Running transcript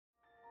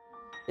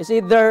You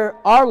see, there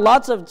are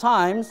lots of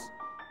times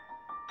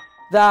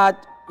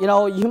that,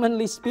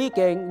 humanly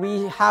speaking,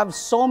 we have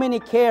so many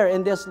care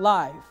in this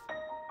life,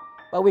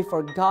 but we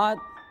forgot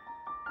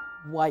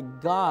why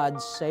God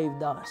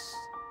saved us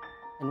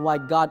and why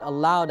God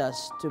allowed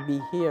us to be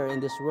here in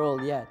this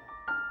world yet.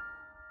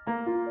 I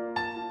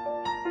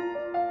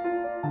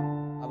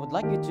would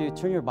like you to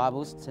turn your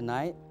Bibles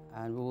tonight,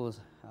 and we will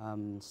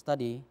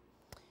study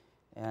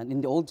in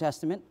the Old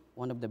Testament,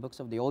 one of the books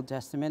of the Old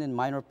Testament, in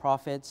Minor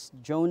Prophets,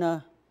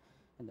 Jonah,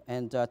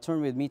 and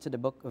turn with me to the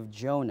book of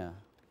Jonah.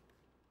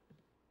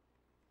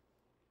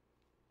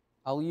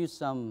 I'll use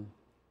some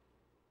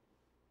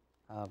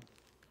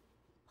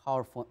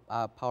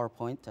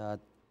PowerPoint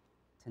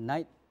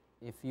tonight.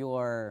 If you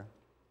are,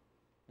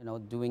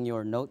 doing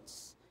your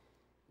notes,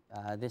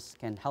 this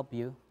can help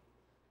you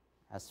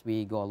as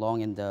we go along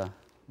in the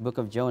book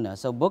of Jonah.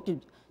 So,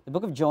 the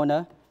book of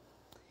Jonah,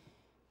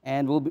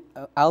 and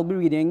I'll be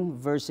reading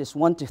verses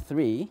 1 to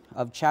 3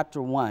 of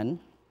chapter 1.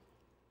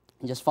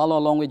 And just follow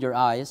along with your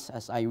eyes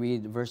as I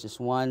read verses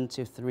 1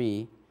 to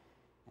 3,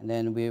 and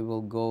then we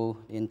will go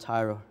the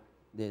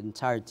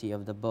entirety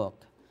of the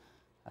book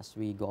as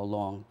we go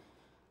along.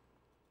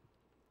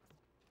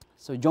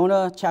 So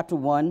Jonah chapter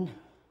 1,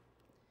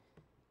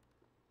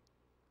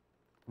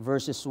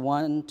 verses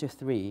 1 to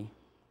 3.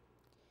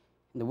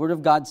 And the word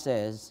of God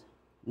says,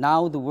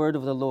 "Now the word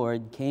of the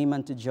Lord came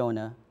unto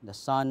Jonah, the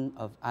son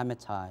of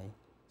Amittai,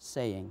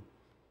 saying,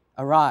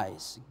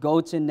 Arise,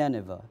 go to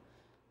Nineveh,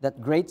 that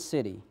great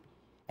city,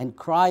 and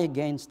cry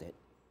against it,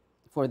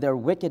 for their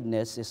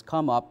wickedness is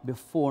come up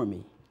before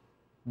me.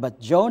 But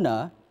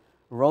Jonah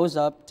rose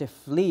up to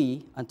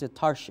flee unto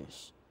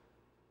Tarshish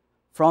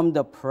from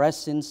the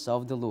presence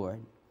of the Lord,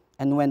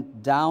 and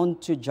went down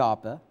to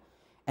Joppa,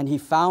 and he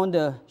found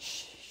a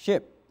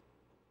ship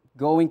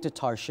going to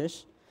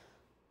Tarshish.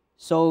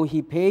 So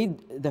he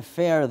paid the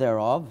fare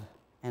thereof,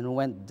 and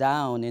went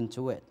down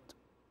into it,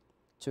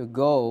 to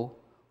go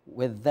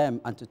with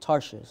them unto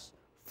Tarshish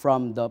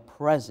from the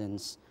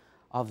presence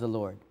of the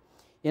Lord."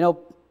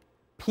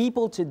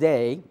 People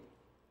today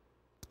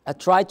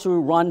try to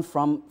run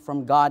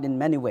from God in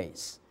many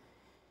ways.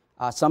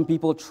 Some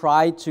people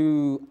try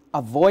to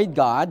avoid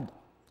God,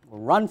 or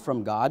run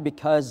from God,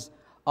 because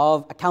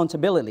of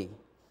accountability.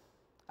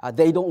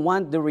 They don't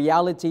want the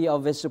reality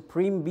of a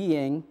supreme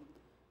being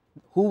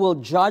who will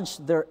judge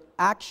their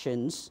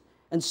actions,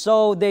 and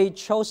so they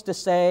chose to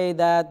say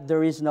that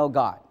there is no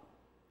God.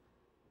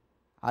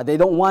 They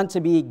don't want to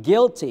be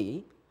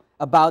guilty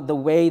about the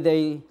way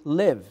they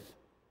live.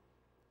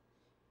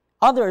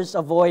 Others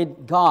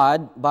avoid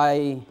God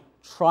by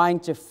trying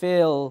to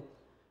fill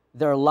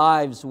their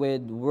lives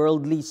with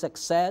worldly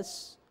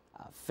success,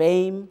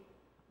 fame,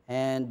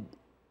 and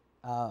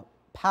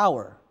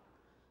power.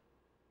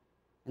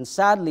 And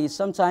sadly,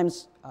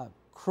 sometimes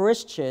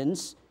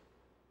Christians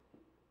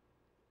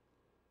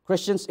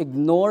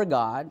ignore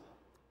God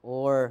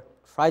or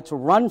try to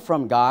run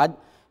from God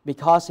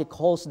because He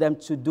calls them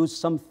to do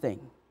something,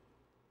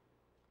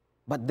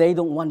 but they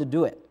don't want to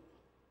do it.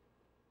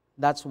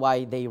 That's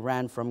why they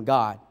ran from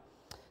God.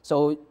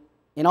 So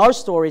in our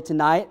story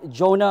tonight,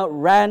 Jonah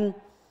ran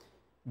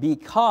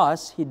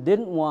because he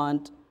didn't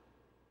want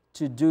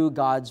to do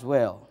God's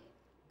will.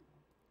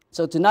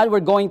 So tonight we're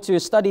going to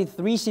study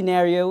 3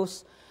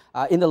 scenarios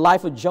in the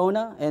life of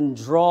Jonah and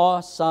draw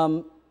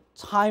some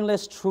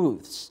timeless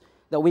truths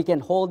that we can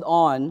hold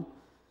on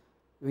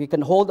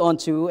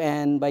to,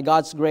 and by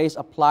God's grace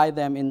apply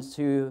them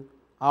into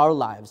our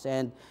lives.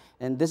 And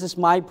this is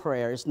my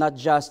prayer. It's not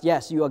just,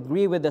 yes, you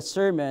agree with the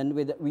sermon,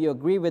 we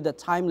agree with the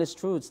timeless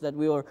truths that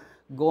we are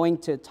going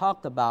to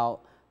talk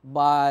about,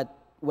 but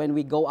when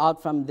we go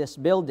out from this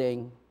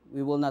building,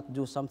 we will not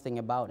do something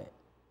about it.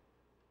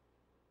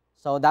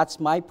 So that's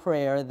my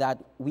prayer,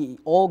 that we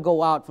all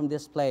go out from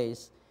this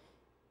place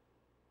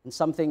in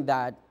something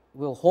that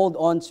will hold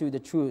on to the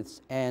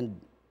truths,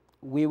 and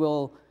we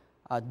will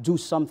do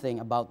something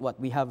about what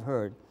we have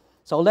heard.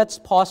 So let's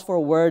pause for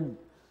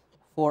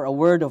a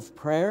word of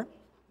prayer.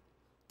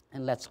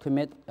 And let's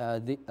commit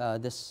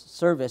this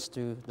service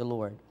to the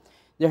Lord.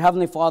 Dear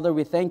Heavenly Father,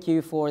 we thank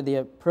you for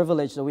the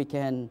privilege that we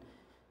can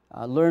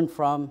learn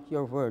from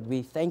your word.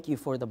 We thank you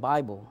for the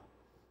Bible.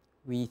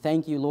 We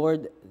thank you,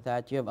 Lord,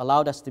 that you have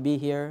allowed us to be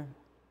here.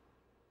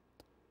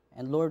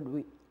 And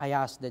Lord, I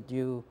ask that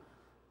you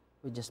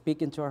would just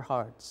speak into our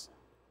hearts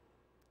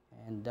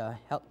and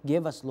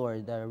give us,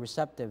 Lord, a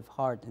receptive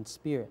heart and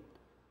spirit.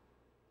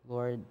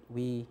 Lord,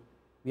 we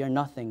are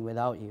nothing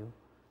without you.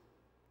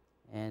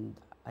 And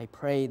I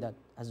pray that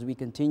as we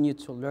continue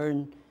to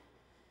learn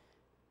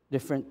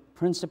different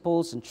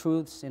principles and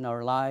truths in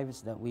our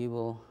lives, that we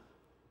will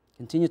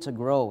continue to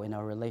grow in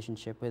our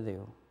relationship with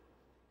you.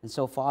 And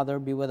so, Father,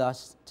 be with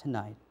us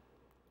tonight.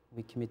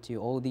 We commit to you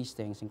all these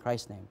things in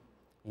Christ's name.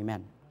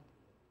 Amen.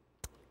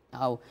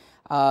 Now,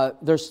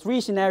 there's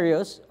 3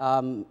 scenarios.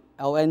 I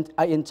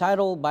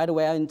entitled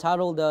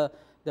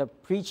the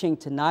preaching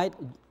tonight,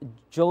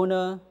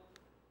 Jonah.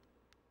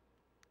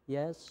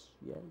 Yes.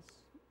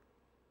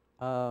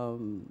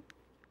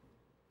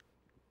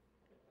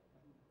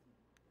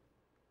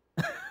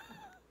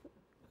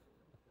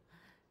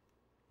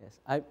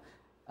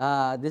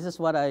 this. This is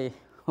what I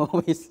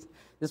always,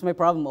 this is my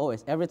problem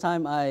always. Every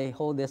time I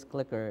hold this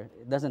clicker,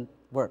 it doesn't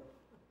work.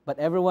 But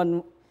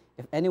everyone,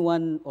 if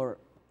anyone or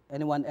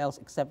anyone else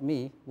except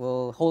me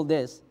will hold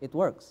this, it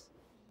works.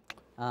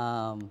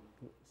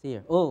 See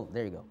here. Oh,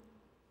 there you go.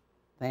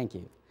 Thank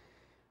you.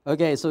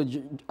 Okay, so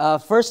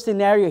first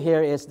scenario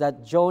here is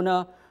that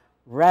Jonah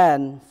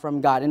ran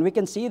from God. And we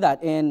can see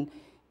that in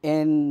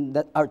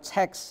our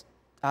text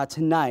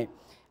tonight.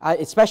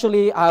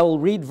 Especially, I will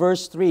read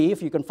verse 3,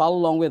 if you can follow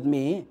along with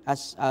me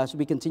as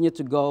we continue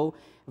to go,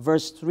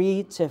 verse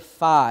 3 to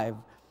 5.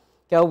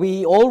 Okay,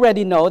 we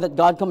already know that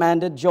God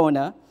commanded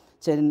Jonah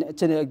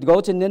to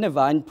go to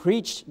Nineveh and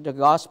preach the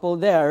gospel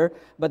there.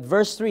 But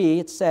verse 3,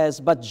 it says,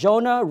 "But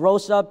Jonah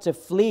rose up to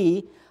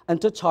flee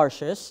unto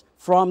Tarshish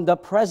from the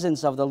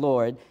presence of the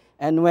Lord,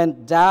 and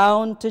went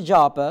down to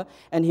Joppa,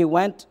 and he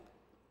went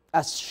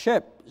a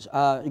ship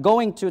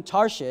going to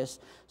Tarshish.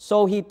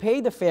 So he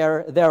paid the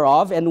fare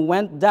thereof, and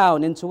went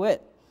down into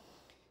it,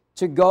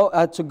 to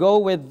go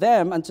with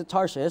them unto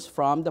Tarshish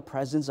from the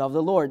presence of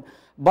the Lord.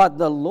 But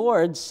the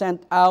Lord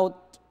sent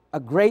out a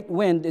great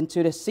wind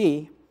into the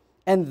sea,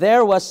 and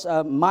there was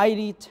a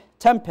mighty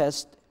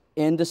tempest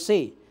in the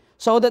sea,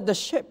 so that the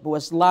ship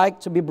was like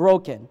to be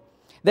broken.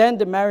 Then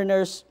the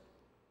mariners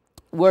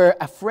were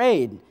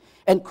afraid,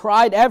 and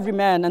cried every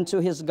man unto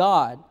his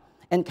God,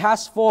 and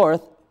cast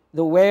forth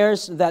the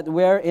wares that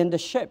were in the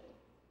ship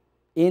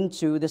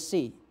into the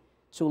sea,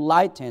 to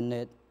lighten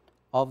it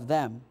of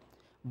them.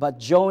 But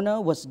Jonah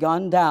was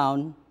gone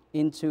down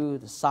into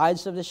the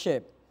sides of the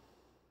ship,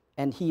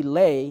 and he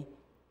lay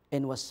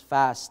and was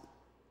fast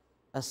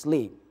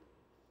asleep."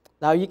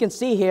 Now you can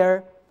see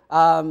here,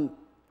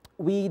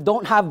 we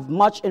don't have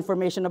much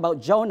information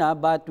about Jonah,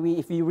 but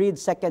if you read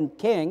 2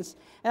 Kings,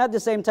 and at the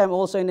same time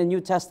also in the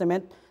New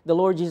Testament, the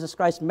Lord Jesus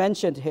Christ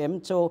mentioned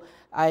him. So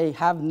I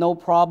have no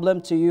problem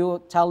to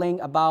you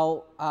telling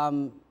about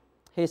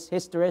his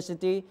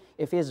historicity,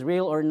 if he's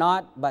real or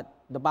not, but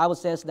the Bible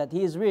says that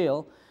he is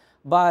real.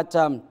 But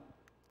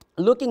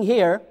looking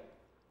here,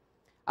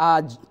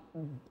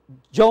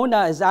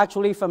 Jonah is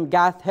actually from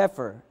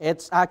Gath-Hepher.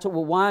 It's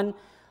actually one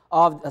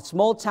of the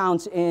small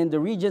towns in the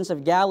regions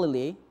of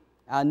Galilee,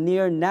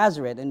 near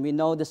Nazareth. And we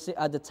know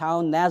the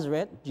town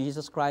Nazareth,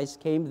 Jesus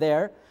Christ came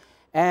there.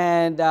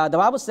 And the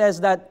Bible says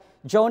that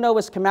Jonah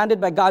was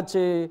commanded by God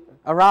to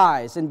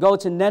arise and go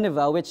to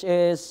Nineveh, which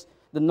is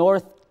the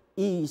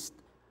northeast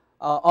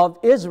of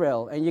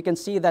Israel. And you can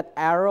see that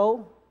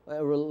arrow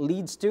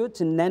leads to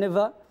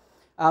Nineveh.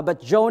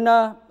 But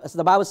Jonah, as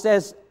the Bible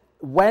says,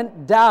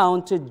 went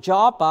down to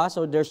Joppa.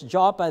 So there's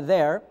Joppa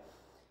there,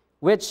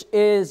 which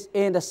is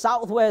in the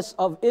southwest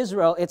of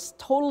Israel. It's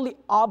totally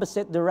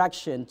opposite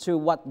direction to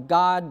what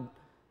God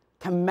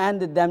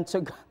commanded him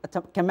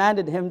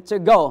to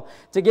go.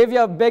 To give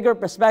you a bigger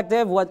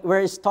perspective,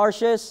 where is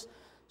Tarshish?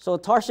 So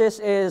Tarshish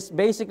is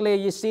basically,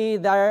 you see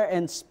there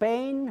in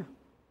Spain.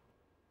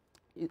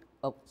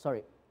 Oh,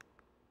 sorry.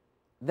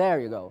 There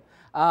you go.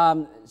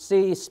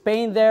 See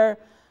Spain there.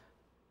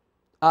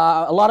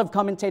 A lot of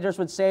commentators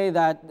would say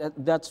that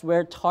that's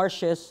where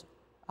Tarshish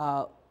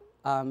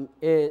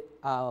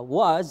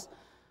was.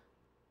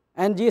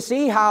 And you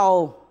see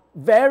how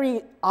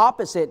very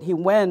opposite he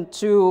went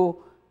to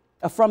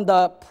from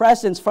the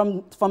presence,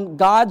 from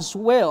God's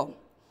will.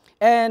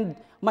 And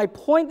my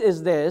point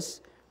is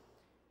this,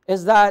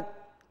 is that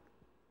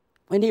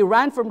when he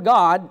ran from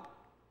God,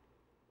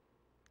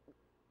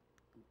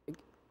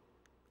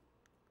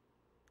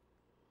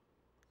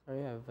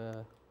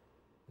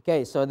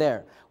 okay, so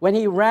there. When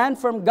he ran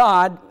from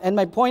God, and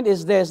my point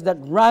is this, that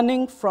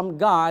running from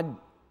God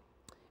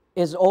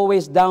is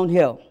always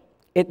downhill.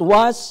 It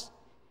was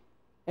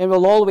and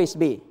will always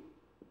be.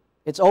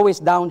 It's always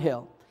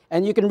downhill.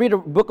 And you can read the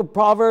book of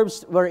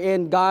Proverbs,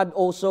 wherein God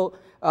also,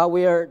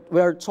 we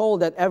are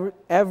told that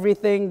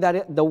everything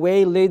that the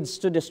way leads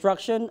to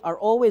destruction are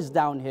always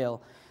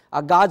downhill.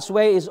 God's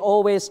way is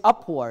always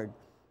upward.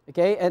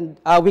 Okay, and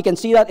we can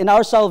see that in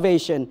our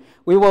salvation.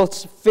 We will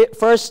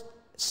first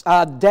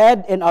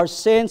dead in our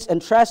sins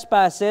and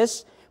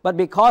trespasses, but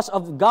because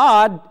of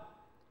God,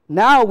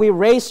 now we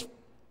raise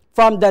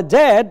from the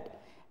dead,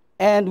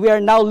 and we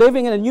are now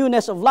living in a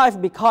newness of life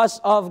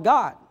because of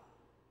God.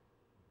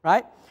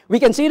 Right? We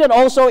can see that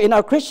also in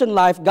our Christian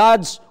life,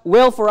 God's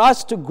will for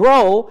us to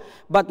grow,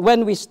 but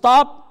when we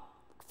stop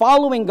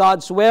following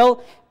God's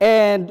will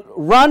and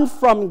run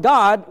from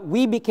God,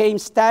 we became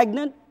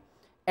stagnant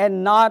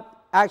and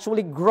not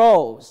actually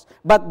grows.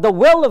 But the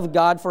will of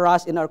God for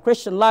us in our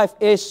Christian life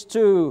is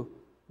to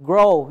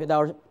grow in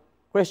our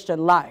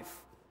Christian life.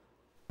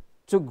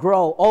 To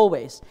grow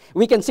always.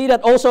 We can see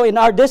that also in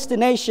our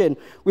destination.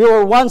 We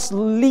were once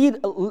leading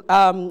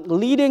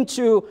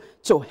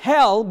to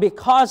hell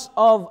because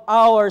of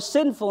our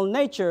sinful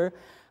nature,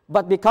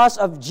 but because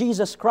of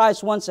Jesus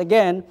Christ, once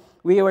again,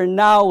 we are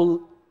now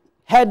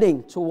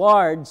heading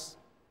towards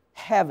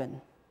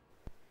heaven.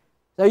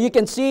 So you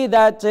can see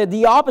that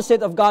the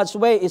opposite of God's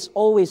way is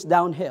always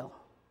downhill.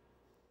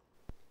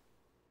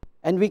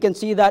 And we can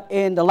see that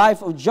in the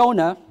life of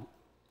Jonah.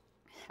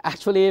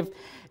 Actually,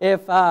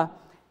 if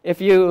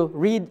if you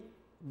read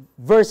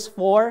verse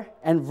 4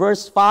 and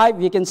verse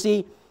 5, you can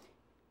see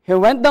he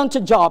went down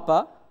to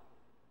Joppa,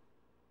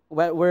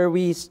 where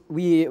we've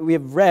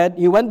read,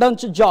 he went down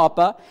to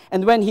Joppa,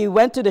 and when he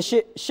went to the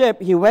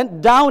ship, he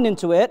went down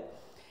into it.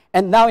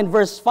 And now in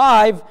verse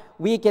 5,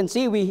 we can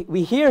see,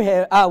 we hear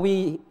here,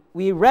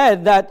 we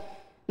read that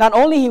not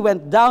only he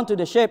went down to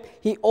the ship,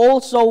 he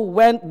also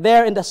went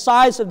there in the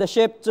sides of the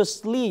ship to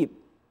sleep.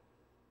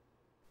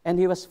 And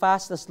he was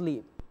fast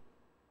asleep.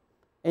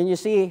 And you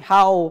see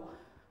how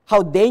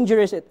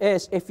dangerous it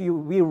is if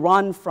we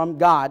run from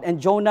God. And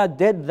Jonah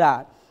did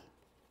that.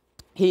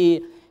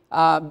 He,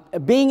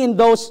 being in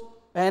those,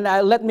 and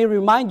let me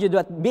remind you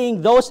that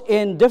being those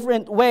in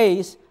different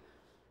ways,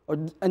 or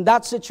in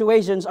that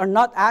situations, are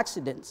not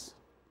accidents.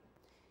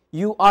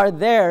 You are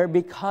there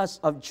because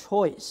of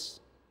choice.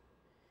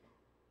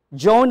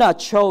 Jonah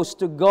chose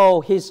to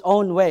go his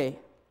own way.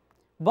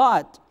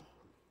 But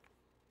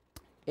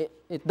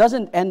it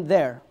doesn't end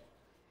there.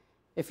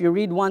 If you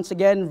read once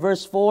again,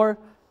 verse 4,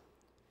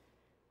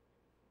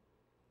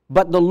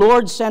 but the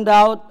Lord sent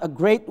out a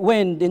great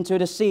wind into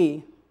the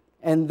sea,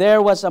 and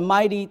there was a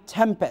mighty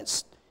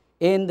tempest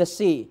in the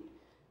sea,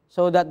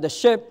 so that the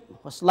ship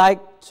was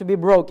like to be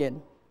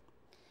broken.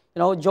 You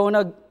know,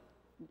 Jonah,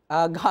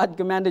 God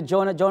commanded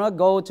Jonah,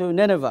 go to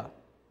Nineveh,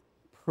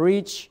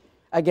 preach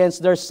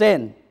against their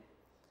sin.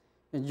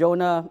 And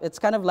Jonah, it's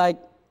kind of like,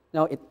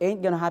 no, it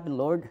ain't going to happen,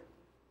 Lord.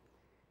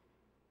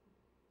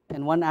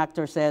 And one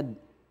actor said,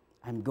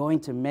 I'm going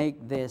to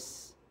make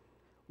this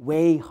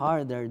way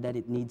harder than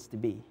it needs to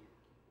be.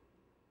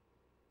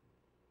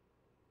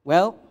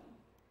 Well,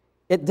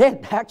 it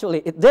did,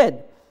 actually, it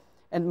did.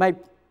 And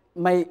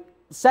my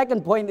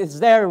second point is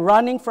there,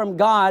 running from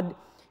God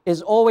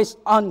is always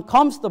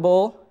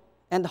uncomfortable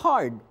and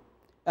hard.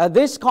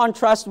 This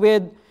contrasts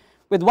with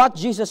what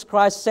Jesus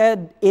Christ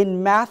said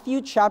in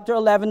Matthew chapter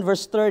 11,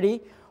 verse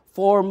 30,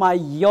 for my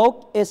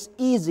yoke is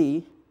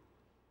easy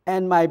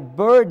and my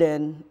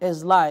burden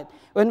is light.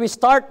 When we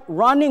start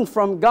running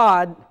from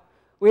God,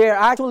 we are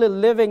actually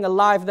living a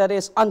life that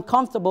is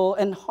uncomfortable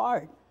and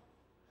hard.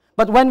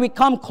 But when we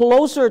come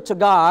closer to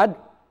God,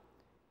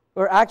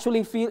 we're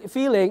actually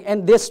feeling,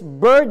 and this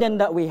burden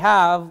that we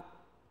have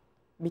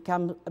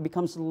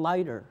becomes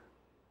lighter,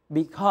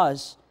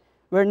 because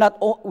we're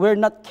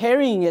not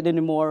carrying it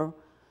anymore,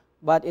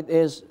 but it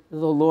is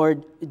the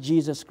Lord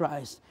Jesus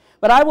Christ.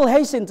 But I will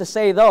hasten to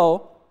say,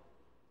 though,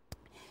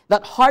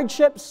 that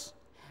hardships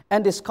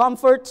and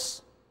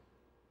discomforts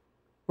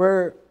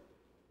in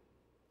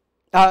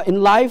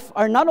life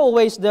are not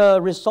always the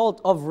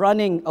result of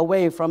running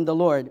away from the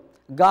Lord.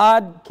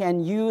 God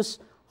can use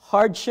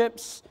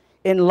hardships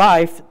in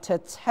life to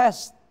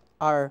test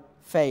our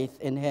faith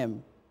in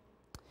Him.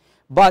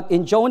 But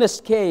in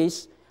Jonah's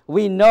case,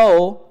 we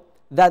know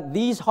that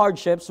these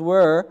hardships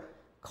were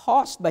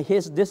caused by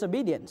his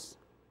disobedience.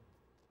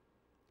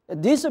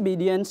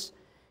 Disobedience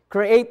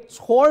creates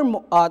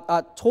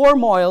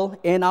turmoil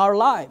in our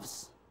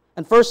lives.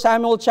 And 1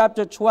 Samuel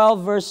chapter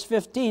 12, verse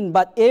 15,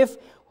 but if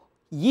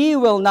ye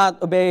will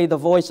not obey the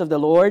voice of the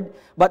Lord,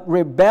 but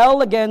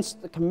rebel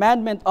against the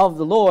commandment of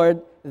the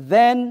Lord,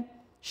 then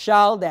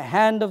shall the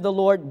hand of the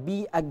Lord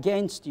be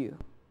against you.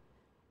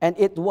 And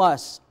it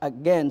was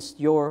against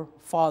your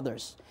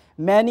fathers.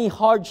 Many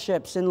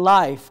hardships in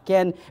life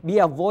can be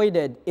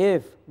avoided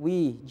if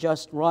we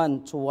just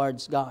run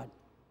towards God.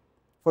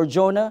 For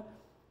Jonah,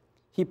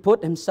 he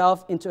put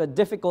himself into a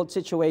difficult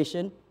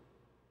situation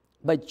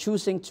by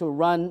choosing to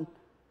run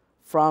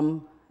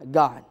from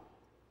God.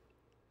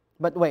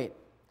 But wait,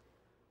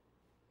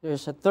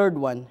 there's a third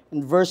one.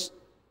 In verse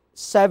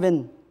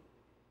 7,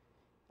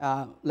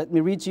 let me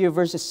read to you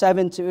verses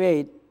 7 to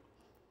 8.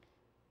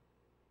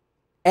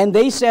 And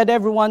they said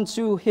everyone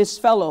to his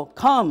fellow,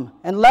 come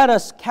and let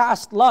us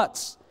cast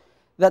lots,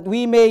 that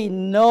we may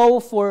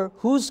know for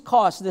whose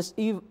cause this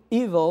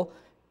evil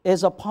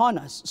is upon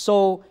us.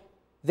 So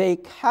they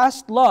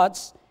cast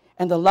lots,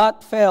 and the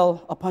lot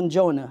fell upon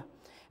Jonah.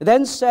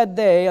 Then said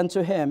they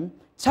unto him,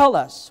 tell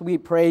us, we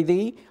pray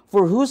thee,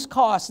 for whose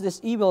cause this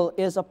evil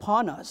is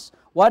upon us?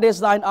 What is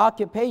thine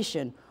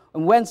occupation?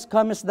 And whence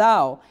comest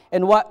thou?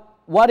 And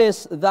what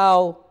is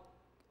thou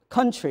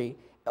country?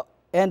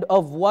 And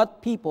of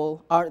what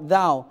people art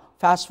thou?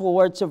 Fast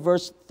forward to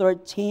verse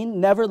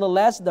 13.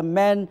 Nevertheless, the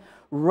men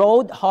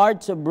rowed hard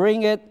to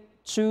bring it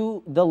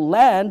to the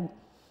land,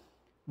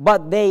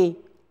 but they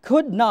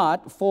could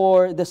not,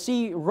 for the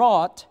sea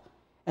wrought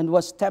and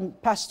was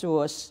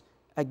tempestuous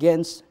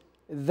against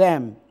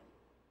them.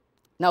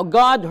 Now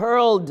God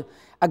hurled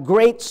a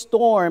great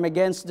storm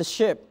against the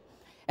ship.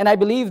 And I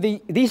believe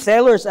these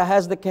sailors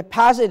has the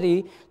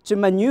capacity to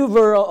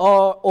maneuver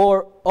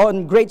or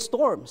on great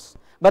storms.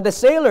 But the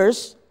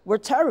sailors were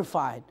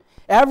terrified.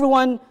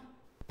 Everyone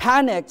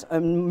panicked.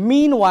 And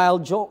meanwhile,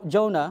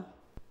 Jonah,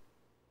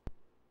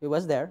 he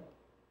was there.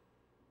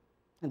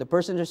 And the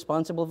person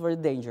responsible for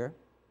the danger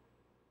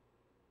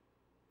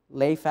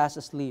lay fast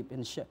asleep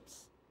in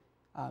ships,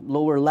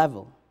 lower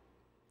level,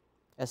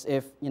 as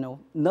if,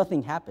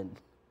 nothing happened.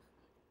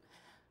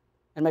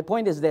 And my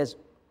point is this: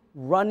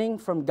 running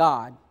from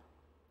God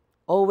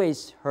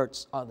always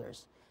hurts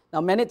others.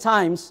 Now, many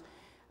times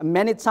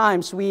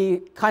we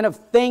kind of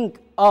think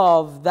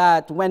of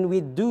that when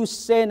we do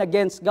sin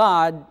against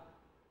God,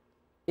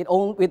 it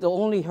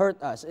only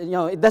hurt us.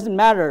 It doesn't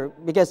matter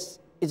because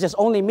it's just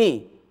only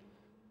me.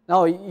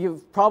 No,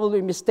 you've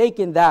probably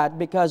mistaken that,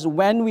 because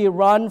when we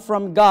run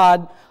from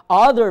God,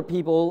 other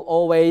people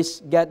always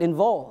get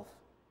involved.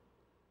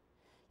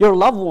 Your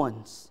loved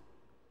ones,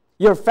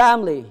 your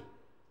family,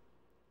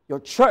 your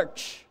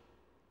church,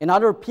 and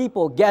other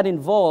people get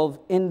involved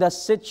in the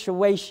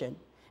situation.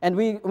 And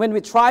when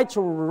we try to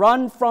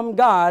run from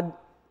God,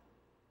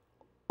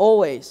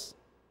 always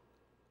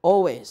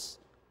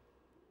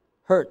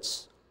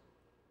hurts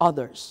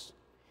others.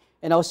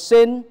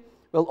 Sin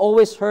will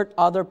always hurt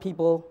other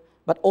people,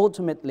 but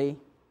ultimately,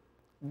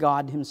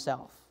 God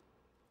Himself.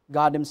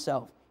 God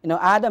Himself.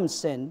 Adam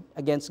sinned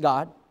against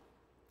God,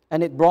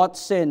 and it brought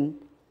sin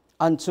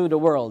unto the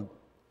world.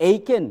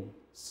 Achan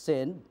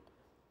sinned,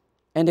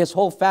 and his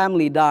whole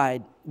family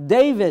died.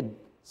 David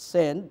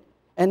sinned,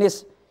 and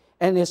his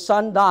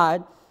son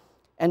died,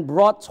 and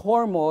brought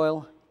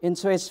turmoil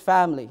into his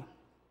family.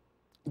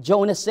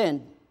 Jonah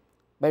sinned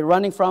by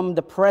running from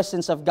the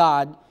presence of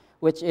God,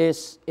 which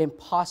is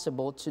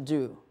impossible to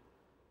do.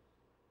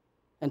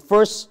 And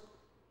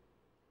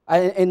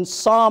in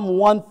Psalm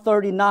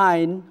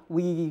 139,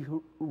 we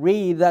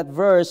read that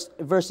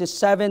verses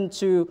 7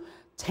 to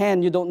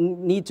 10. You don't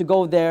need to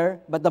go there,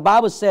 but the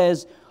Bible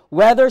says,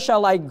 "Whither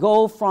shall I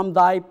go from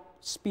thy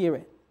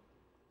spirit?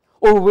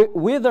 Or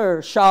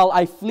whither shall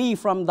I flee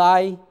from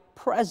thy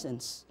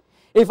presence?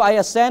 If I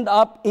ascend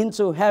up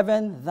into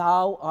heaven,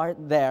 thou art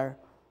there.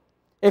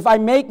 If I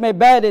make my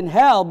bed in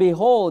hell,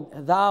 behold,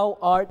 thou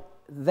art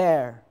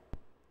there.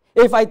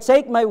 If I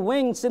take my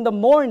wings in the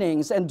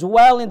mornings and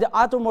dwell in the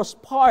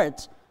uttermost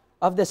part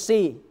of the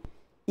sea,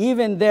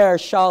 even there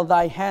shall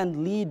thy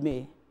hand lead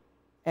me,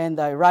 and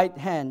thy right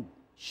hand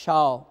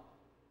shall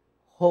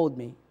hold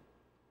me."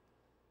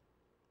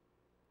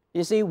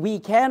 You see, we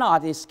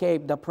cannot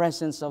escape the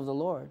presence of the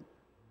Lord.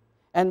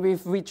 And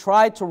if we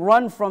try to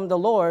run from the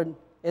Lord,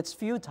 it's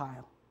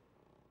futile.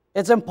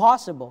 It's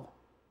impossible.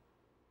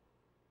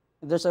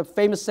 There's a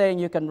famous saying,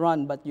 you can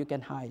run, but you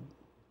can hide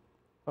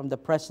from the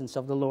presence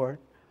of the Lord.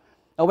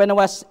 Now, when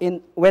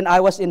I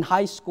was in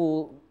high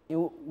school,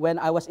 when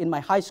I was in my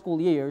high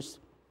school years,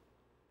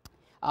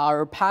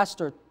 our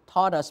pastor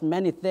taught us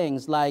many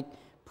things like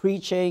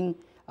preaching,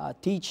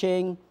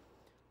 teaching,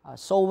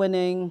 soul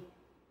winning,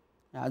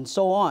 and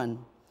so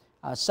on.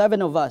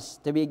 7 of us,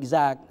 to be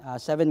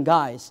exact, 7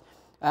 guys.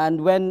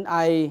 And when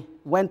I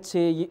went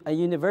to a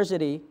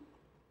university,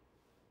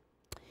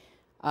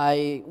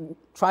 I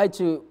tried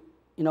to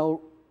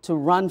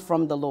run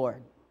from the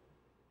Lord.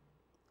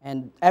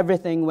 And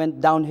everything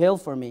went downhill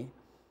for me.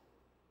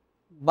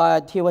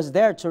 But he was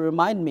there to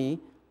remind me,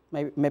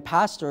 my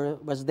pastor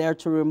was there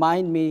to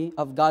remind me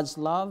of God's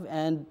love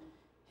and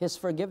His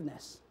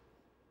forgiveness.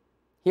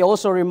 He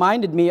also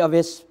reminded me of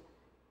his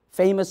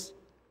famous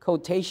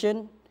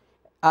quotation,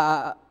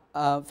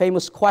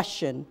 famous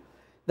question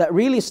that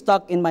really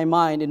stuck in my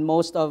mind in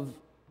most of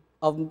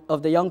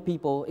the young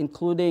people,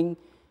 including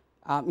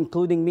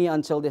me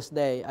until this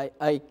day.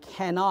 I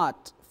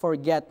cannot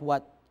forget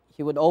what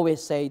he would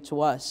always say to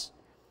us.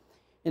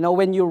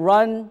 When you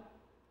run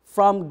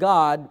from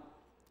God,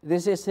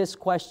 this is his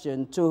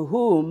question: to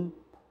whom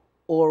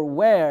or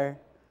where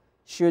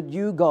should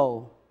you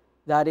go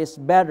that is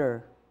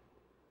better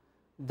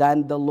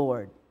than the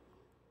Lord?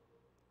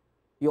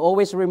 You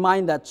always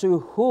remind that to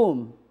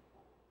whom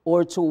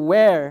or to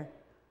where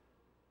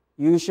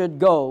you should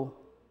go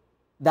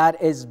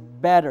that is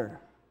better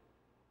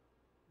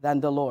than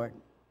the Lord.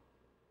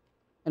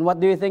 And what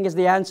do you think is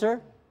the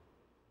answer?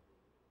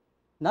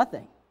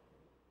 Nothing.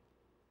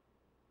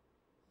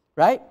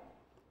 Right?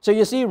 So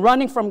you see,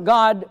 running from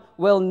God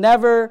will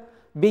never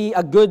be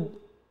a good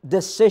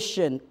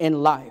decision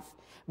in life.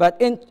 But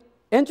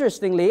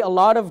interestingly, a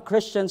lot of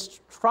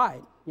Christians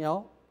tried,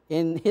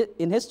 in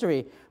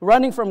history.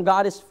 Running from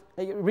God is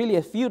really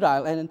a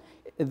futile. And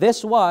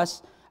this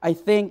was, I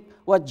think,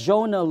 what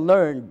Jonah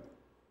learned.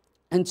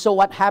 And so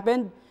what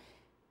happened?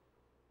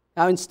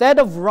 Now, instead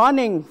of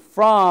running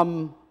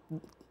from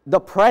the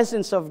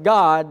presence of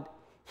God,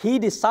 he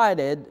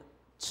decided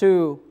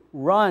to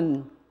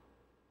run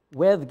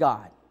with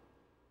God.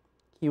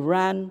 He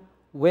ran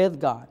with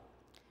God.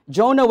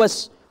 Jonah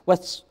was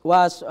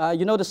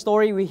the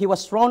story. He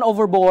was thrown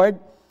overboard,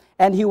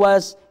 and he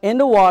was in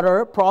the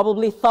water.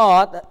 Probably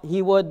thought that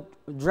he would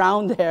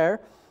drown there,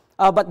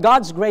 but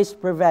God's grace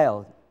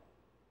prevailed.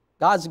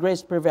 God's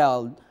grace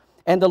prevailed,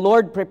 and the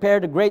Lord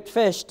prepared a great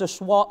fish to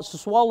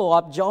swallow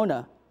up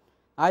Jonah.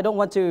 I don't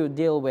want to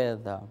deal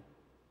with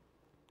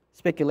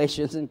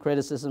speculations and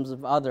criticisms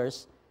of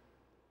others,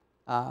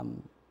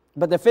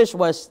 but the fish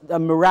was a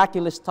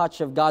miraculous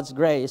touch of God's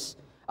grace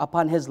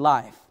upon his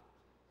life.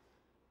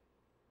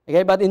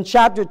 Okay, but in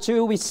chapter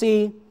 2, we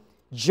see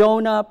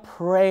Jonah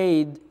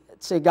prayed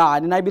to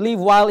God. And I believe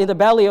while in the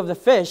belly of the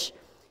fish,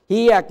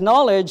 he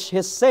acknowledged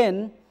his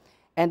sin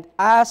and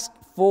asked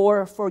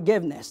for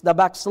forgiveness. The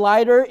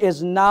backslider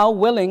is now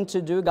willing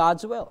to do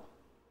God's will.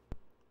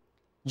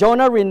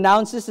 Jonah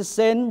renounces his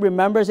sin,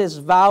 remembers his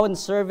vow and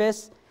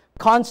service,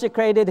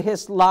 consecrated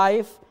his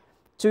life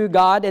to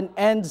God, and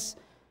ends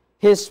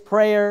his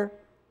prayer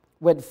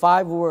with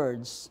 5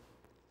 words.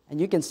 And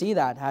you can see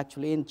that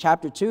actually in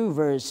chapter 2,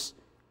 verse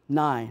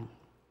 9.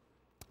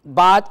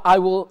 But I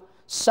will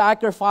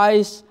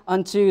sacrifice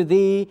unto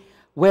thee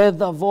with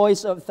the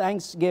voice of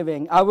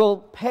thanksgiving. I will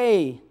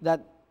pay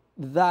that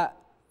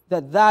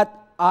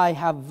I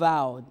have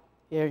vowed.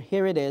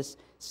 Here it is.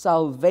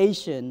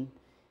 Salvation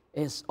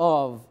is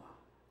of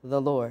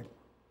the Lord.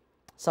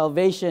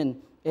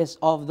 Salvation is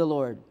of the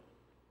Lord.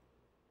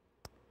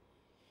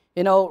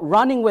 You know,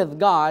 running with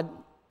God,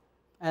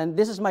 and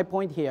this is my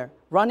point here,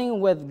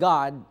 running with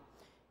God,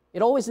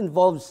 it always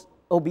involves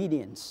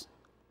obedience.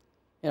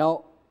 You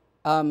know,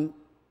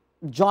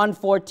 John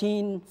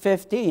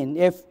 14:15,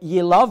 if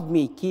ye love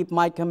me, keep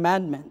my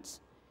commandments.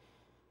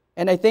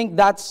 And I think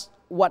that's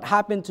what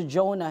happened to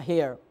Jonah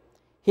here.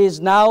 He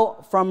is now,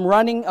 from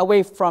running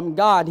away from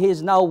God, he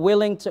is now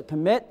willing to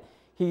commit.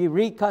 He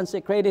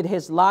reconsecrated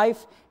his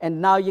life,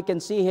 and now you can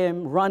see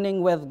him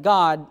running with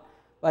God,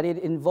 but it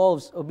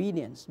involves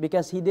obedience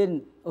because he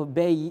didn't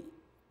obey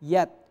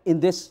yet in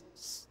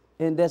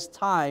this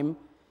time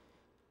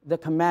the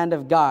command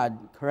of God,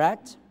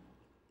 correct?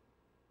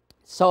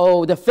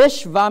 So the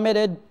fish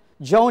vomited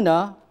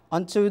Jonah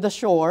onto the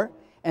shore,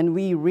 and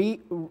we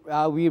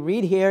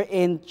read here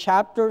in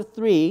chapter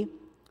 3,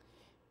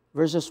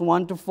 verses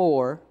 1 to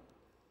 4.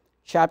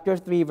 Chapter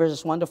 3,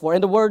 verses 1 to 4.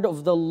 And the word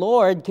of the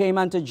Lord came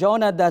unto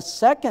Jonah the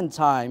second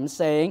time,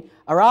 saying,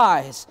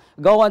 Arise,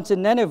 go unto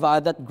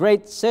Nineveh, that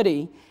great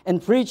city,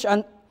 and preach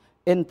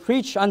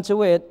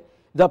unto it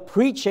the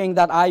preaching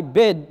that I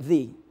bid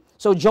thee.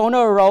 So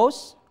Jonah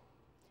arose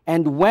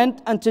and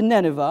went unto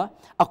Nineveh,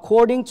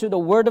 according to the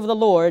word of the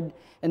Lord.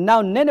 And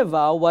now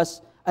Nineveh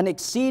was an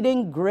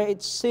exceeding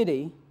great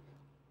city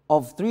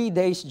of 3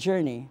 days'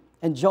 journey.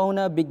 And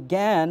Jonah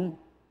began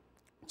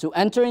to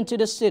enter into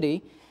the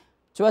city,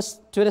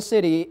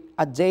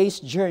 a day's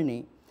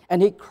journey.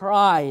 And he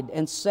cried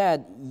and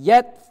said,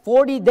 Yet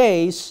 40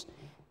 days,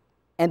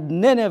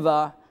 and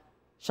Nineveh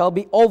shall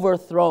be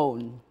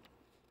overthrown.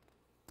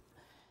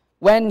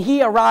 When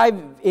he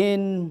arrived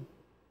in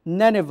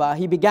Nineveh,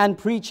 he began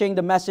preaching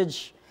the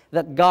message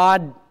that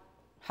God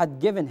had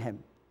given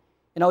him.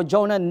 You know,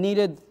 Jonah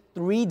needed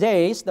 3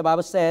 days, the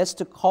Bible says,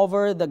 to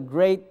cover the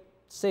great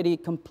city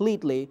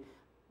completely,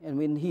 and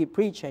when he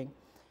preaching.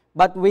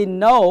 But we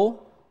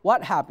know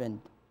what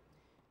happened,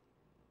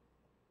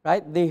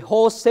 right? The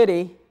whole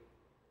city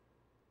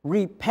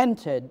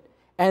repented,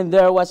 and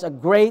there was a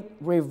great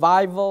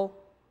revival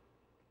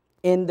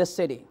in the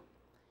city.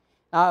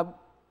 And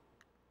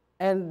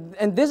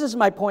this is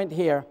my point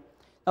here.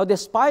 Now,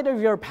 despite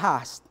of your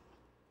past,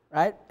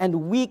 right,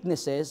 and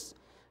weaknesses,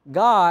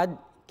 God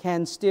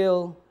can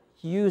still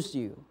use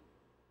you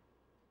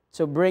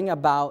to bring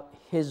about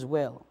His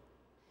will.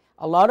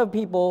 A lot of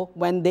people,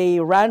 when they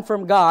ran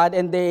from God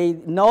and they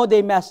know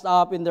they messed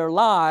up in their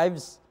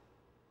lives,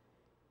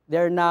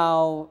 they're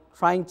now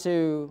trying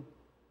to,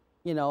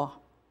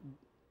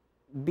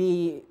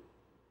 be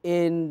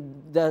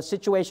in the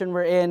situation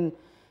we're in.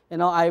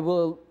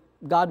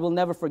 God will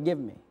never forgive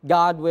me.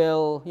 God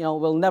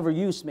will never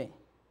use me.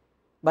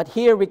 But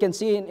here we can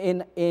see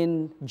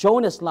in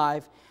Jonah's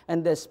life,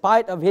 and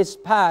despite of his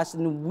past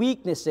and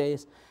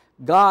weaknesses,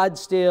 God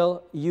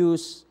still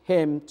used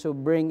him to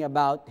bring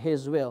about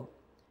His will.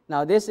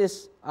 Now this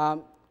is,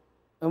 and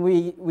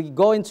we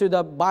go into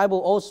the Bible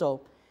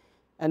also,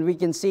 and we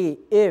can see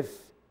if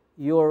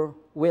you're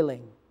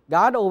willing.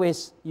 God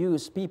always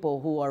uses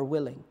people who are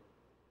willing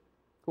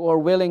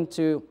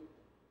to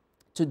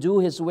do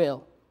His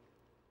will.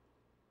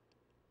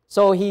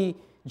 So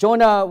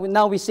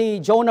now we see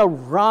Jonah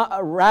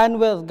ran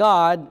with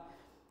God,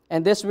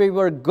 and this we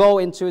will go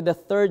into the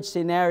third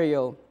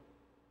scenario,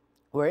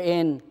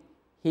 wherein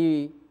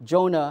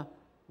Jonah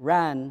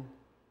ran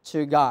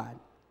to God.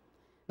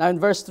 Now in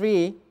verse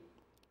 3,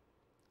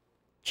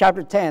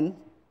 chapter 10,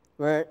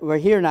 we're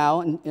here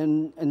now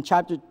in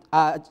chapter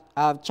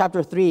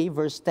 3,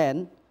 verse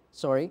 10,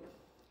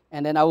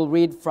 and then I will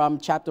read from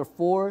chapter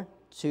 4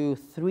 to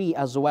 3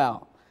 as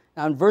well.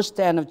 Now in verse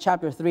 10 of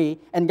chapter 3,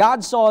 and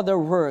God saw their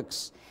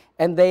works,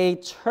 and they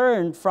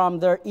turned from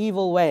their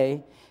evil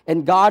way,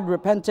 and God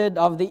repented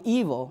of the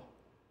evil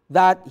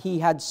that He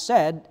had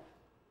said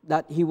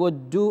that He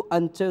would do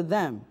unto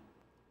them.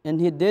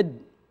 And He did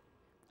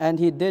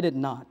it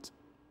not.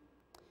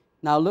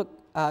 Now look,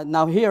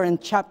 now here in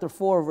chapter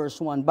 4,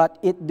 verse 1, but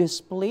it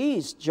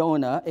displeased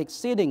Jonah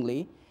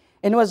exceedingly,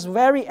 and was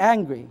very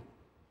angry.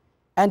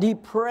 And he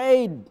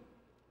prayed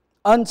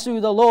unto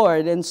the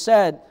Lord, and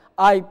said,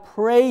 I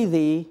pray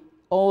thee,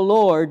 O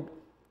Lord,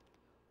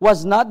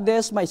 was not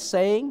this my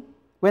saying,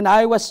 when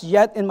I was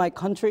yet in my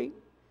country?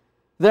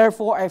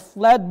 Therefore I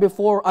fled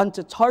before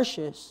unto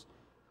Tarshish,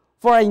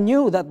 for I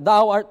knew that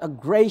thou art a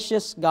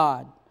gracious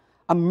God,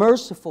 a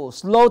merciful,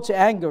 slow to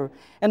anger,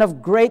 and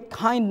of great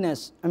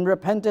kindness, and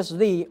repentest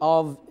thee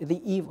of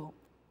the evil.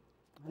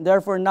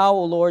 Therefore now,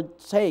 O Lord,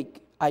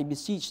 take, I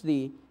beseech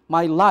thee,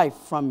 my life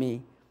from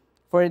me,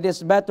 for it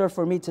is better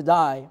for me to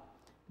die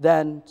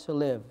than to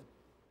live."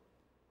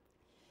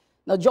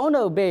 Now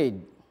Jonah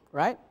obeyed,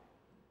 right?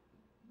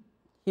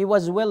 He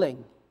was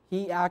willing.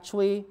 He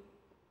actually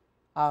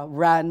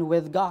ran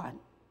with God.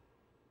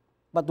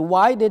 But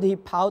why did he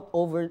pout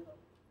over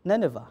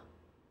Nineveh?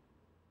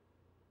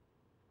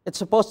 It's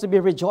supposed to be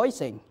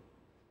rejoicing.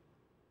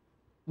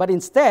 But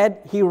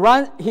instead, he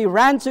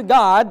ran to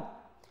God.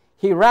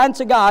 He ran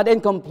to God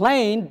and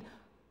complained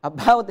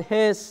about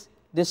his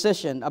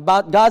decision,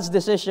 about God's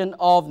decision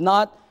of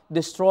not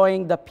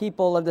destroying the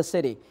people of the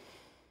city.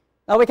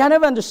 Now we kind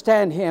of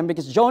understand him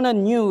because Jonah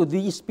knew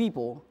these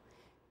people.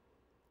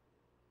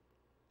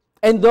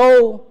 And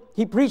though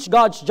he preached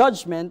God's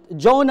judgment,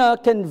 Jonah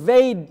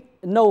conveyed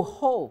no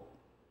hope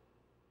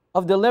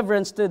of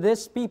deliverance to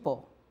this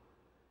people.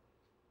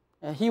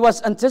 He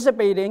was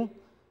anticipating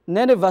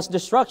Nineveh's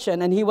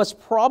destruction, and he was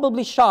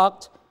probably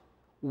shocked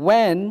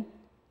when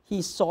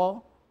he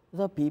saw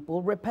the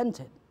people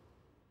repented.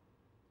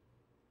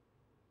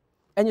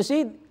 And you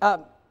see,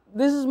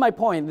 this is my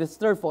point, this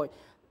third point.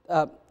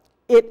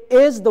 It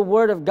is the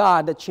Word of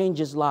God that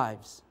changes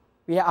lives.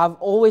 I've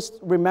always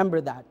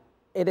remembered that.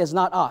 It is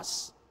not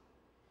us.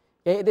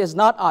 It is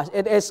not us.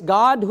 It is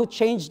God who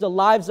changed the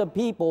lives of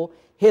people,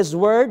 His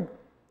Word,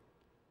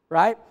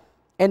 right?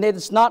 And it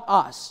is not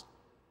us.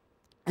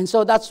 And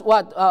so that's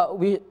what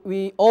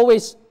we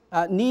always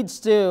needs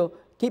to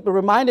keep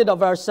reminded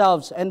of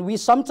ourselves. And we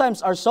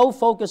sometimes are so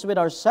focused with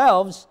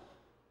ourselves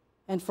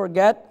and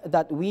forget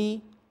that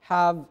we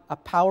have a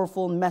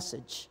powerful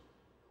message.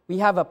 We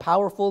have a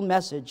powerful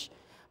message.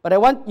 But I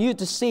want you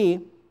to see,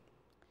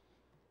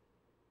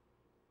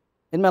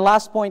 in my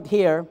last point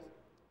here,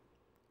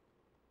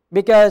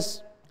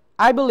 because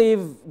I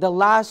believe the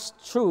last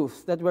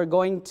truth that we're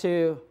going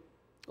to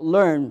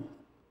learn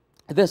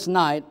this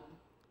night,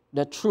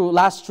 the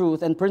last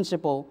truth and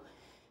principle,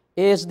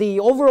 is the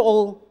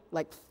overall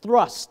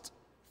thrust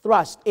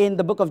in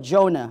the book of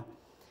Jonah.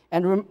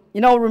 And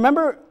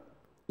remember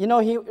he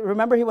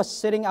was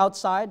sitting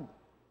outside,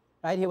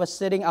 right? He was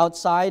sitting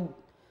outside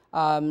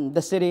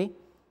the city.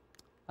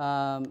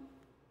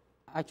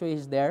 Actually,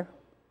 he's there.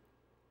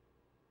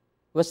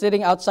 He was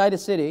sitting outside the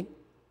city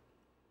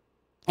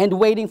and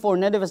waiting for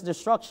Nineveh's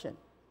destruction.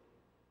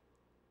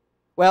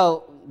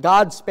 Well,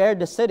 God spared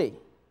the city.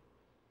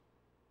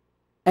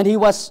 And he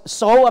was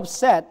so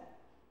upset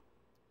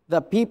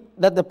that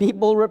the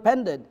people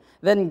repented.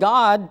 Then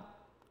God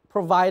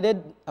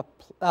provided a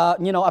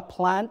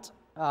plant.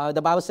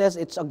 The Bible says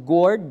it's a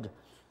gourd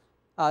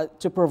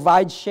to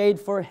provide shade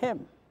for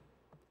him.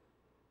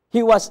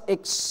 He was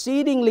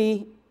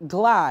exceedingly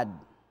glad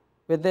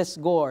with this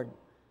gourd.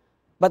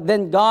 But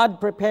then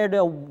God prepared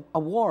a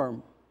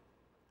worm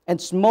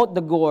and smote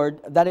the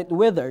gourd that it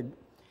withered.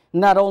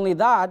 Not only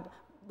that,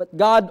 but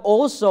God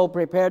also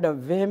prepared a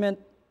vehement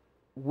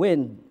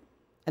wind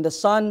and the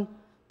sun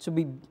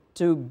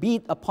to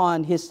beat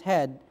upon his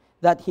head,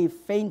 that he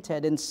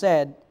fainted and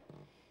said,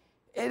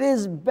 "It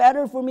is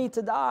better for me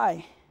to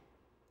die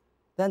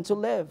than to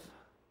live."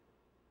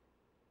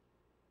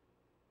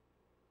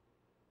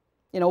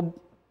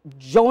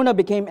 Jonah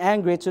became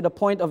angry to the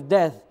point of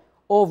death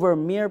over a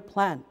mere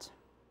plant,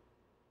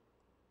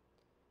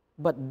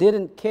 but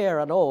didn't care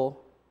at all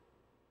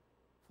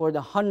for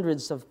the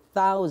hundreds of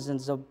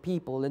thousands of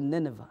people in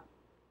Nineveh.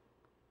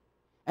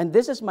 And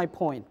this is my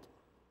point.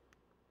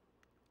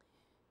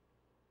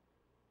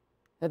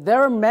 That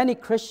there are many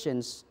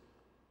Christians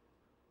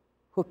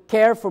who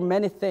care for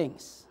many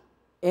things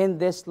in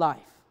this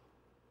life,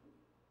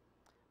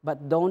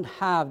 but don't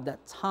have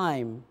that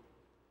time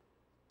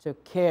to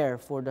care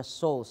for the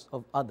souls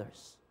of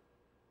others.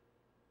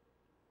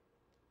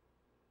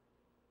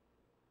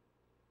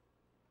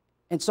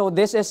 And so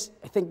this is,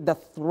 I think, the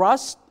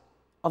thrust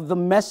of the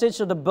message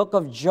of the book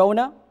of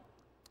Jonah.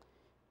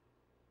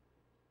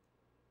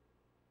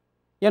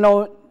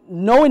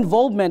 No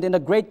involvement in the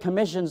Great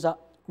Commission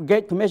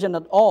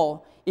at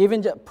all.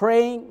 Even just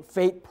praying,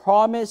 faith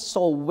promise,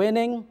 soul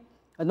winning.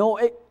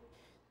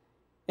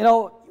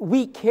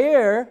 We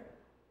care.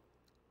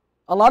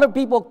 A lot of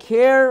people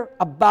care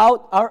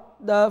about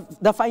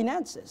the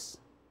finances.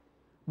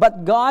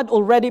 But God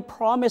already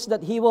promised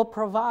that He will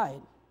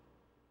provide.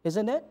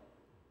 Isn't it?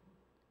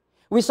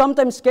 We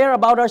sometimes care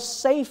about our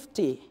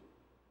safety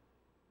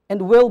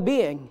and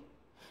well-being.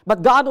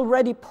 But God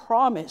already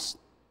promised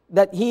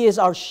that He is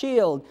our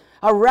shield,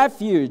 our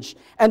refuge,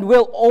 and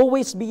will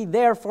always be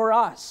there for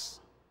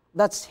us.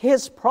 That's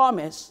His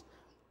promise.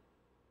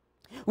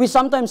 We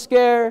sometimes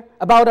care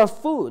about our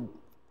food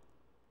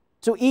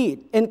to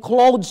eat and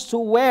clothes to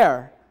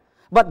wear.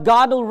 But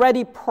God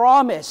already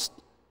promised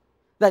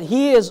that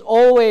He is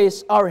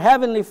always our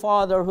Heavenly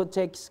Father who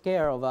takes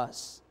care of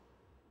us.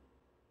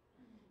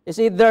 You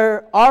see,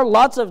 there are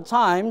lots of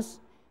times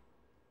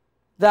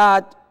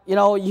that,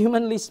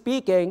 humanly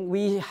speaking,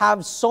 we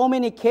have so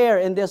many care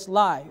in this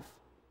life,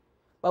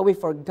 but we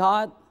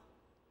forgot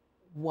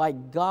why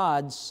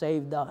God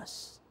saved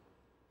us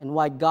and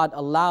why God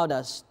allowed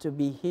us to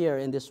be here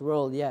in this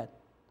world yet.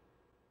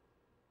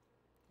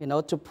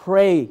 To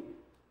pray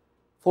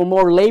for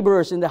more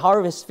laborers in the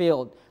harvest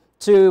field,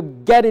 to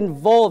get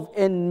involved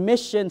in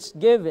missions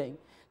giving,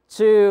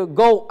 to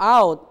go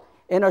out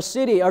in our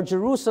city, our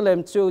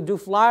Jerusalem, to do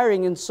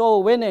flyering and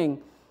soul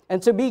winning,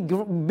 and to be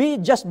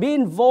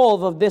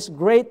involved of this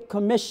great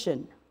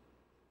commission.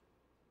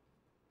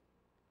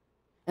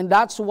 And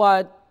that's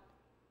what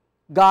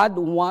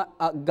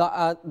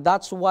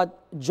that's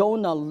what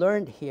Jonah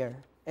learned here.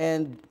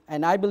 And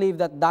I believe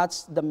that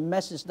that's the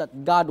message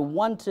that God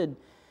wanted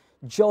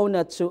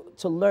Jonah to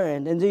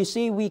learn. And you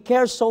see, we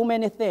care so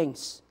many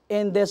things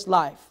in this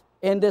life,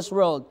 in this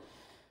world,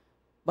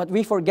 but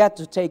we forget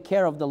to take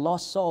care of the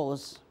lost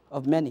souls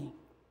of many.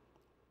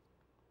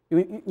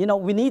 You know,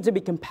 we need to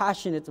be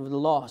compassionate with the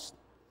lost.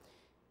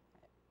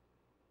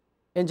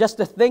 And just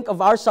to think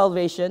of our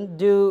salvation,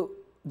 do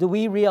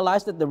we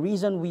realize that the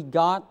reason we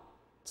got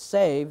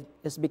saved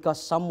is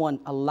because someone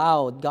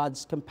allowed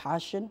God's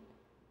compassionate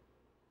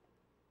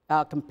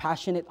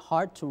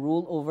heart to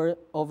rule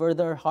over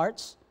their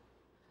hearts?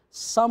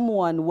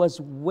 Someone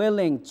was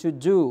willing to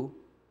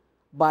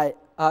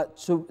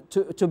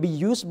to be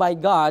used by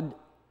God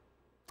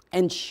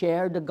and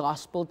share the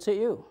gospel to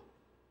you.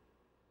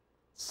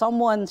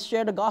 Someone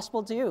shared the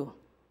gospel to you.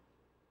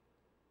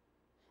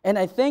 And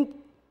I think,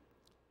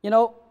 you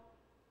know,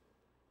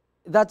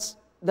 that's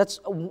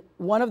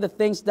one of the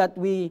things that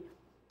we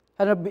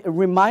kind of be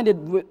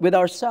reminded with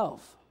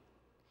ourselves.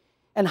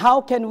 And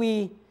how can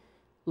we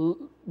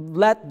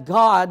let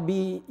God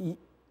be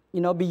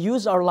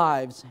use our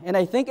lives? And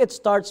I think it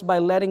starts by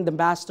letting the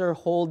Master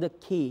hold the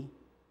key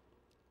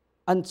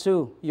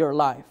unto your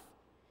life.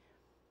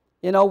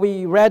 You know,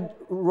 we read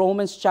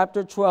Romans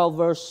chapter 12,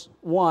 verse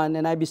 1,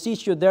 and I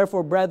beseech you,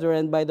 therefore,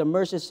 brethren, by the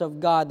mercies of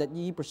God, that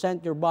ye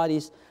present your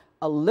bodies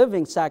a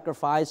living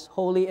sacrifice,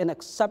 holy and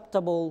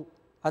acceptable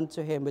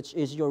unto Him, which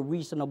is your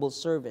reasonable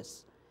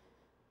service.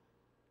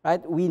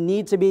 Right? We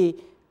need to be,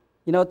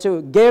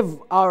 to give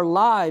our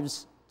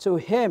lives to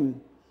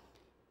Him,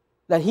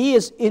 that He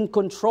is in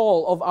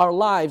control of our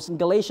lives. In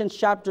Galatians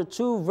chapter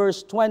 2,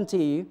 verse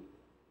 20,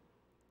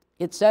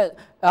 it said,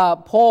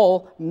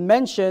 Paul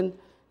mentioned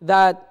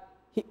that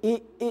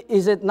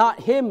is it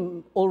not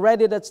him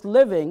already that's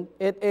living?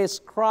 It is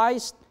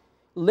Christ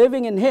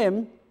living in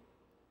him.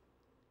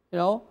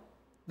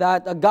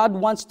 That God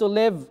wants to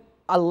live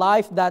a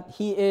life that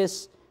He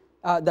is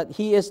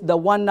the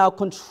one now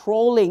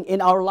controlling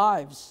in our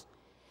lives.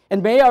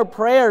 And may our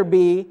prayer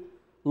be,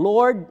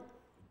 Lord,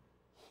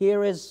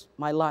 here is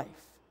my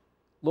life.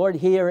 Lord,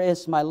 here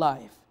is my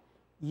life.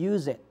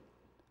 Use it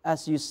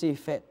as you see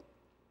fit.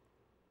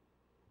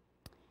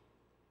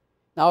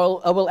 Now,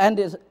 I will end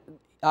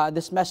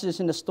this message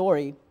in a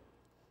story.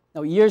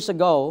 Now, years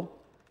ago,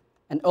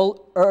 an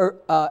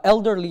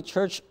elderly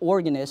church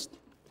organist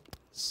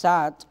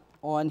sat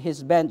on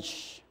his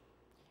bench,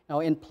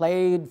 and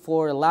played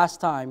for the last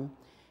time.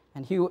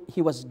 And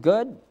he was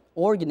good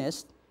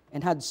organist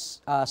and had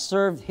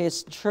served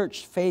his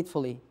church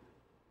faithfully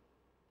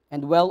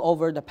and well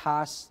over the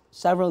past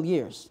several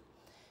years.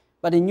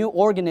 But a new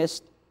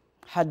organist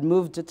had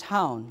moved to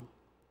town,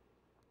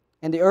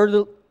 and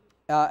the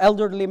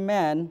elderly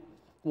man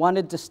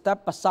wanted to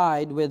step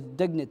aside with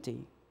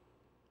dignity.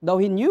 Though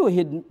he knew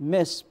he'd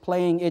miss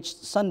playing each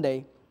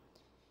Sunday,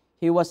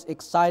 he was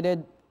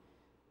excited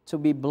to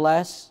be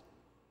blessed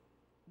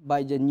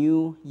by the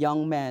new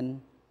young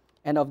man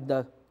and of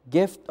the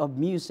gift of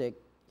music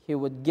he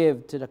would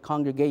give to the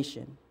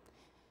congregation.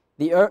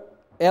 The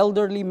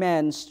elderly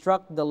man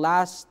struck the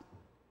last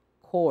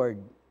chord,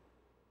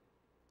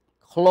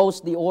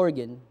 closed the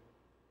organ,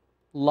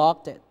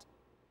 locked it,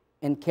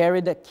 and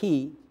carried the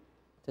key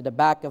to the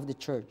back of the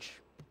church.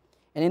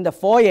 And in the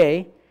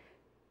foyer,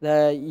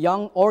 the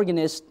young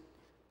organist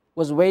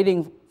was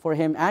waiting for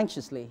him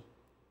anxiously.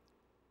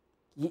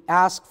 He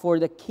asked for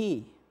the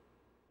key.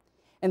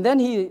 And then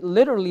he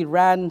literally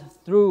ran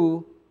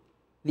through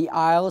the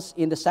aisles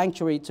in the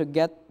sanctuary to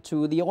get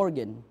to the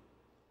organ.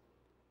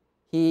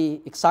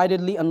 He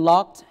excitedly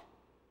unlocked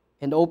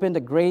and opened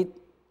the great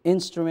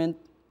instrument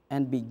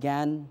and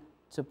began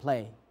to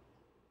play.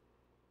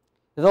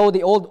 Though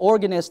the old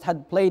organist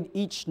had played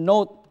each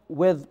note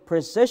with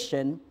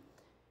precision,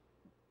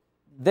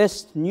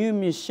 this new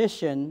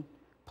musician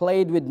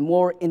played with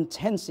more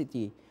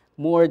intensity,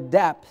 more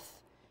depth,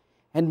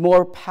 and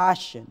more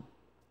passion.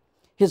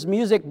 His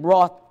music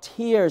brought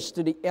tears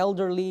to the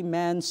elderly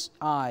man's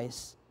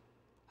eyes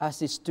as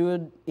he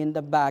stood in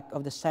the back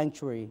of the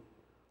sanctuary,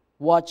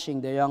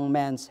 watching the young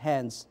man's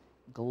hands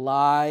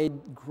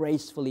glide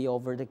gracefully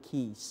over the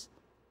keys.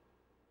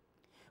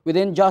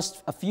 Within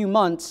just a few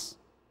months,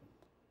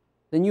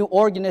 the new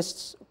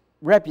organist's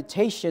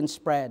reputation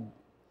spread,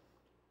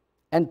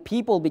 and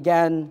people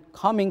began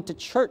coming to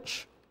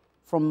church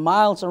from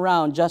miles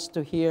around just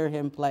to hear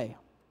him play.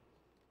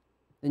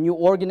 The new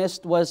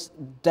organist was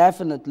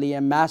definitely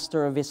a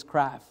master of his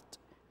craft.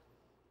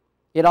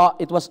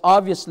 It was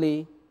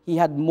obviously he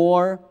had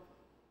more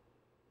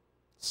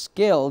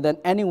skill than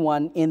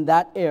anyone in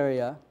that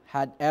area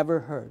had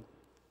ever heard.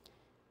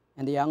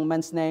 And the young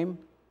man's name,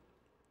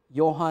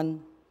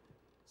 Johann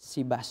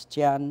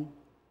Sebastian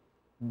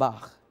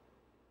Bach.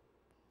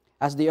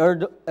 As the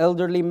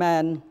elderly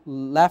man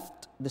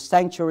left the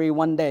sanctuary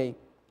one day,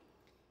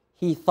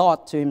 he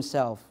thought to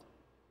himself,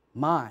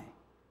 "My,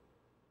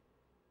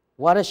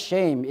 what a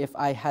shame if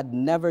I had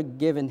never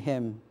given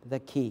him the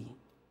key."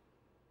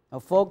 Now,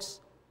 folks,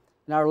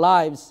 in our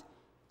lives,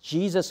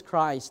 Jesus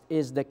Christ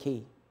is the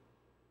key.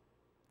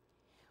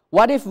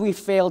 What if we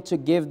fail to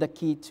give the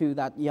key to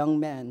that young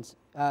man's,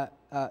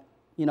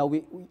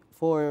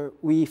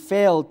 we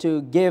fail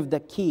to give the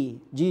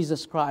key,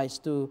 Jesus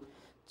Christ,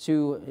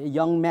 to a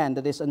young man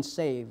that is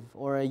unsaved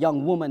or a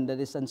young woman that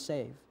is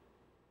unsaved.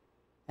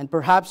 And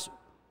perhaps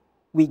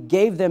we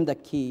gave them the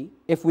key.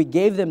 If we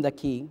gave them the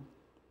key,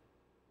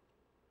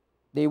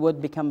 they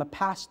would become a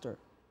pastor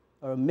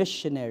or a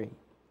missionary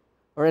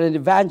or an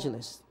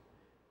evangelist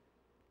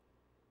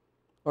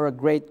or a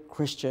great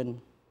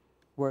Christian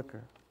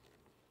worker.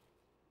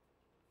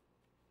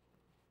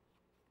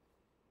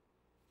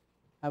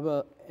 I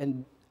will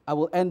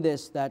end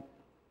this that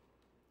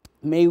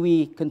may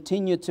we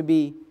continue to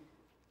be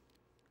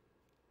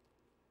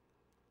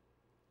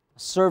a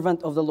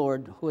servant of the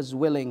Lord who is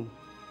willing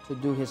to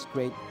do His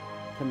great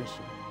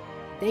commission.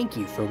 Thank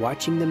you for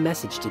watching the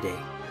message today.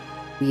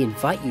 We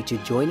invite you to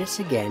join us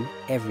again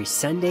every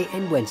Sunday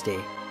and Wednesday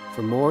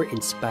for more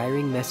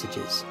inspiring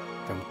messages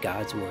from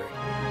God's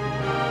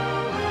Word.